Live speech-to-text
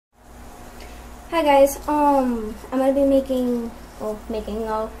Hi guys, I'm gonna be making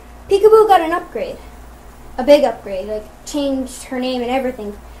Peekabu got an upgrade, a big upgrade, like changed her name and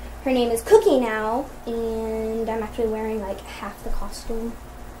everything. Her name is Cookie now, and I'm actually wearing like half the costume.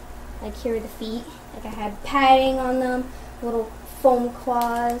 Like here are the feet, like I had padding on them, little foam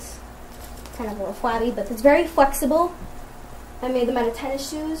claws, kind of a little flabby, but it's very flexible. I made them out of tennis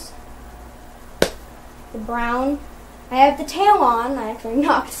shoes, the brown. I have the tail on. I actually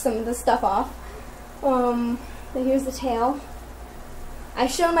knocked some of the stuff off. So here's the tail. I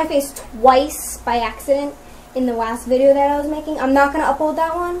showed my face twice by accident in the last video that I was making. I'm not going to upload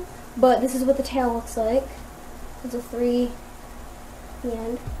that one, but this is what the tail looks like. There's a 3 at the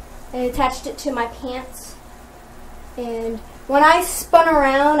end. I attached it to my pants, and when I spun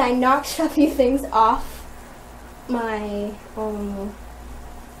around, I knocked a few things off my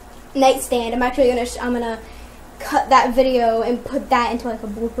nightstand. I'm gonna cut that video and put that into like a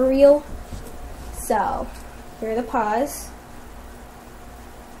blooper reel. So here are the paws.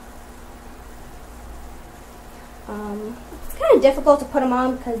 It's kind of difficult to put them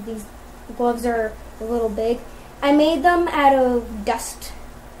on because these gloves are a little big. I made them out of dust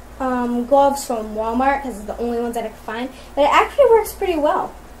gloves from Walmart because it's the only ones that I could find, but it actually works pretty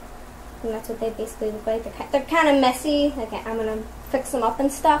well. And that's what they basically look like. They're kind of messy. Okay, I'm gonna fix them up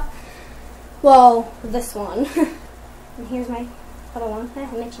and stuff. Well, this one. And here's my other one. I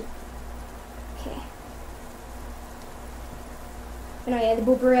mentioned. Okay. And oh yeah, the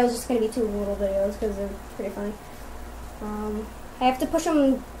blooper reel is just gonna be 2 little videos because they're pretty funny. I have to push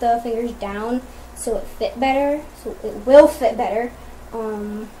the fingers down so it fit better. So it will fit better.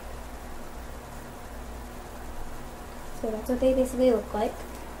 So that's what they basically look like.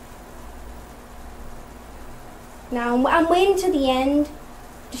 Now I'm waiting to the end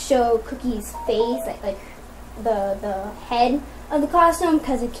to show Cookie's face, like the head of the costume,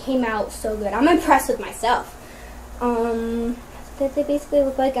 because it came out so good. I'm impressed with myself. That's what they basically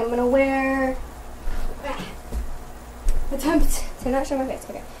look like. I'm gonna wear. Attempt to not show my face.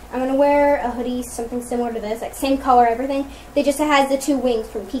 Okay. I'm gonna wear a hoodie, something similar to this, like same color, everything. They just has the 2 wings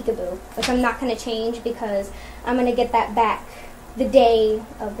from Peekabu, which I'm not gonna change because I'm gonna get that back the day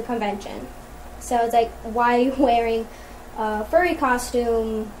of the convention. So it's like, why are you wearing a furry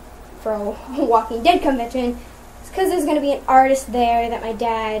costume for a Walking Dead convention? It's because there's gonna be an artist there that my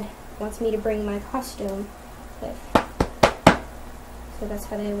dad wants me to bring my costume with. So that's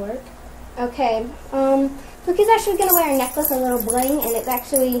how they work. Okay. Cookie's actually going to wear a necklace, a little bling, and it's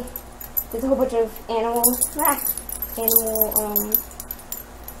actually, there's a whole bunch of animal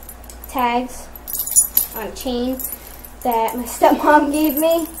tags on a chain that my stepmom gave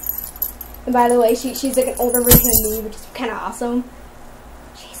me. And by the way, she's like an older version of me, which is kind of awesome.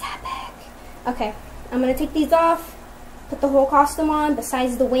 She's epic. Okay, I'm going to take these off, put the whole costume on,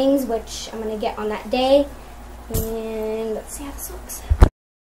 besides the wings, which I'm going to get on that day. And let's see how this looks.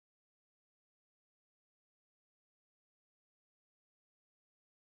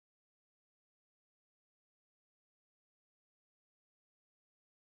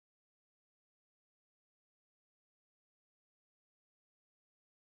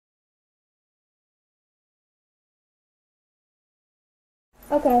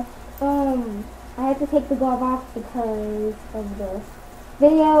 Okay, I had to take the glove off because of the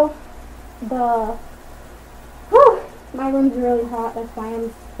video. My room's really hot, that's why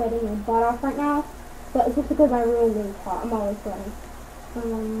I'm sweating my butt off right now. But it's just because my room is hot, I'm always sweating.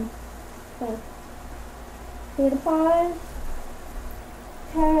 So, see the paws,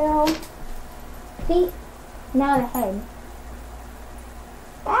 tail, feet, now the head.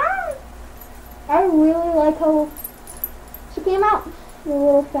 Ah! I really like how she came out. The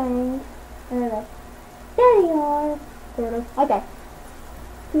little fangs. There you are. Sort of. Okay.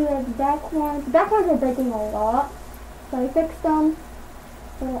 So we have the back horns. The back horns are breaking a lot. So I fixed them.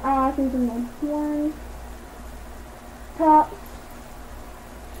 Little eyelashes and the horns. Top.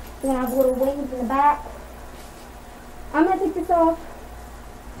 We're going to have little wings in the back. I'm going to take this off.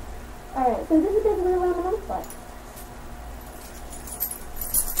 Alright, so this is basically what I'm going to look like.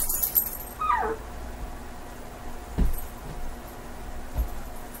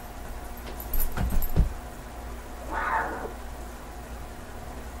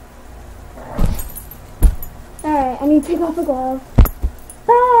 Alright, I need to take off the gloves.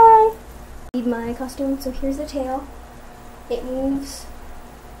 Bye! I need my costume, so here's the tail. It moves.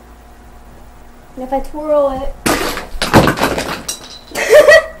 And if I twirl it...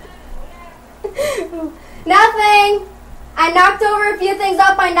 Nothing! I knocked over a few things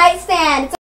off my nightstand.